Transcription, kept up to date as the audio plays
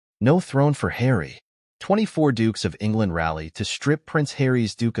No throne for Harry. 24 Dukes of England rally to strip Prince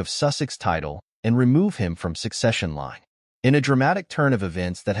Harry's Duke of Sussex title and remove him from succession line. In a dramatic turn of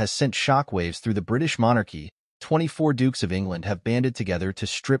events that has sent shockwaves through the British monarchy, 24 Dukes of England have banded together to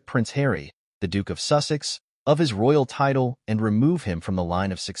strip Prince Harry, the Duke of Sussex, of his royal title and remove him from the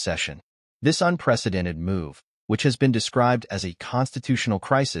line of succession. This unprecedented move, which has been described as a constitutional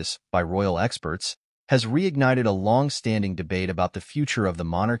crisis by royal experts, has reignited a long-standing debate about the future of the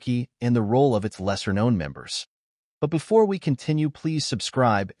monarchy and the role of its lesser-known members. But before we continue, please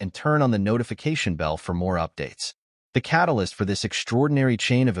subscribe and turn on the notification bell for more updates. The catalyst for this extraordinary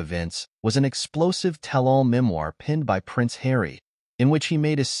chain of events was an explosive tell-all memoir penned by Prince Harry, in which he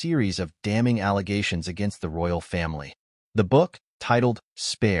made a series of damning allegations against the royal family. The book, titled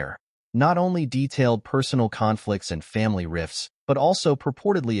Spare, not only detailed personal conflicts and family rifts, but also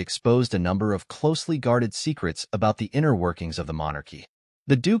purportedly exposed a number of closely guarded secrets about the inner workings of the monarchy.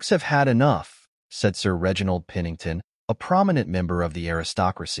 "The Dukes have had enough," said Sir Reginald Pennington, a prominent member of the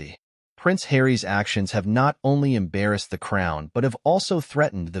aristocracy. "Prince Harry's actions have not only embarrassed the crown but have also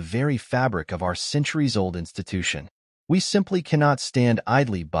threatened the very fabric of our centuries-old institution. We simply cannot stand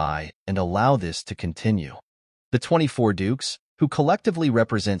idly by and allow this to continue." The 24 dukes, who collectively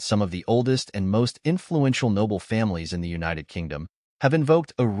represent some of the oldest and most influential noble families in the United Kingdom, have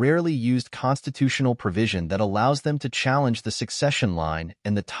invoked a rarely used constitutional provision that allows them to challenge the succession line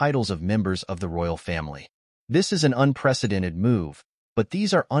and the titles of members of the royal family. "This is an unprecedented move, but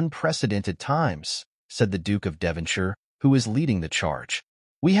these are unprecedented times," said the Duke of Devonshire, who is leading the charge.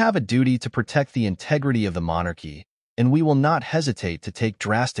 "We have a duty to protect the integrity of the monarchy, and we will not hesitate to take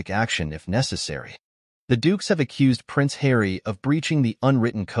drastic action if necessary." The Dukes have accused Prince Harry of breaching the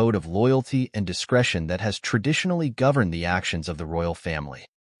unwritten code of loyalty and discretion that has traditionally governed the actions of the royal family.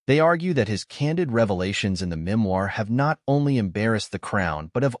 They argue that his candid revelations in the memoir have not only embarrassed the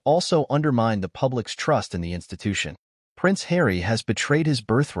crown but have also undermined the public's trust in the institution. "Prince Harry has betrayed his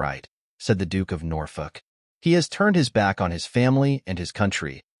birthright," said the Duke of Norfolk. "He has turned his back on his family and his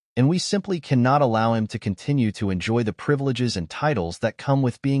country, and we simply cannot allow him to continue to enjoy the privileges and titles that come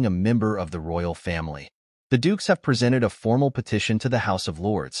with being a member of the royal family." The Dukes have presented a formal petition to the House of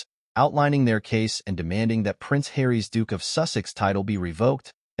Lords, outlining their case and demanding that Prince Harry's Duke of Sussex title be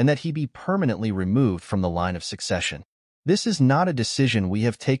revoked and that he be permanently removed from the line of succession. "This is not a decision we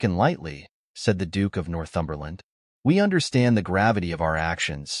have taken lightly," said the Duke of Northumberland. "We understand the gravity of our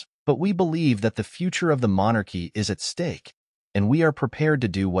actions, but we believe that the future of the monarchy is at stake, and we are prepared to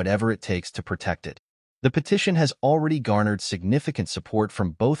do whatever it takes to protect it." The petition has already garnered significant support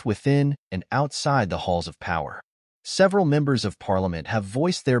from both within and outside the halls of power. Several members of Parliament have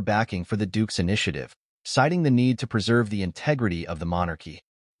voiced their backing for the Duke's initiative, citing the need to preserve the integrity of the monarchy.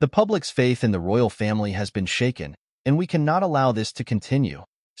 "The public's faith in the royal family has been shaken, and we cannot allow this to continue,"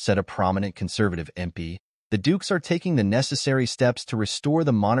 said a prominent Conservative MP. "The Dukes are taking the necessary steps to restore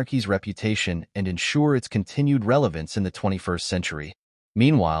the monarchy's reputation and ensure its continued relevance in the 21st century."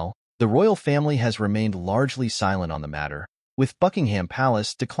 Meanwhile, the royal family has remained largely silent on the matter, with Buckingham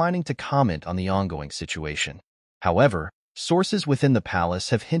Palace declining to comment on the ongoing situation. However, sources within the palace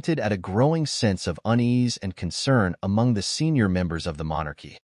have hinted at a growing sense of unease and concern among the senior members of the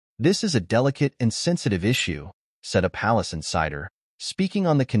monarchy. "This is a delicate and sensitive issue," said a palace insider, speaking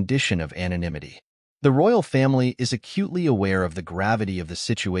on the condition of anonymity. "The royal family is acutely aware of the gravity of the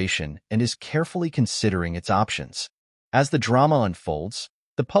situation and is carefully considering its options. As the drama unfolds,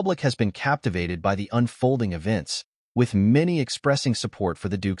 the public has been captivated by the unfolding events, with many expressing support for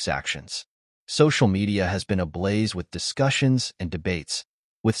the Duke's actions. Social media has been ablaze with discussions and debates,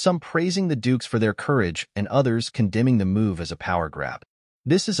 with some praising the Dukes for their courage and others condemning the move as a power grab.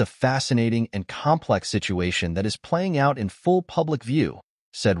 "This is a fascinating and complex situation that is playing out in full public view,"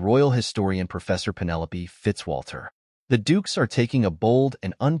 said royal historian Professor Penelope Fitzwalter. "The Dukes are taking a bold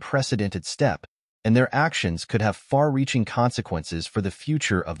and unprecedented step, and their actions could have far-reaching consequences for the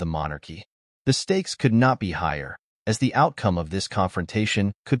future of the monarchy. The stakes could not be higher, as the outcome of this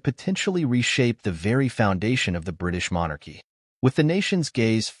confrontation could potentially reshape the very foundation of the British monarchy." With the nation's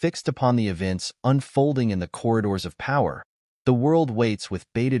gaze fixed upon the events unfolding in the corridors of power, the world waits with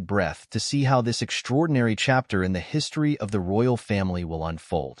bated breath to see how this extraordinary chapter in the history of the royal family will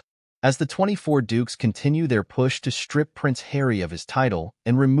unfold. As the 24 dukes continue their push to strip Prince Harry of his title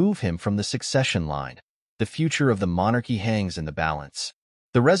and remove him from the succession line, the future of the monarchy hangs in the balance.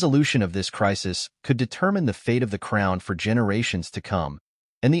 The resolution of this crisis could determine the fate of the crown for generations to come,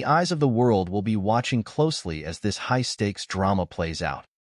 and the eyes of the world will be watching closely as this high-stakes drama plays out.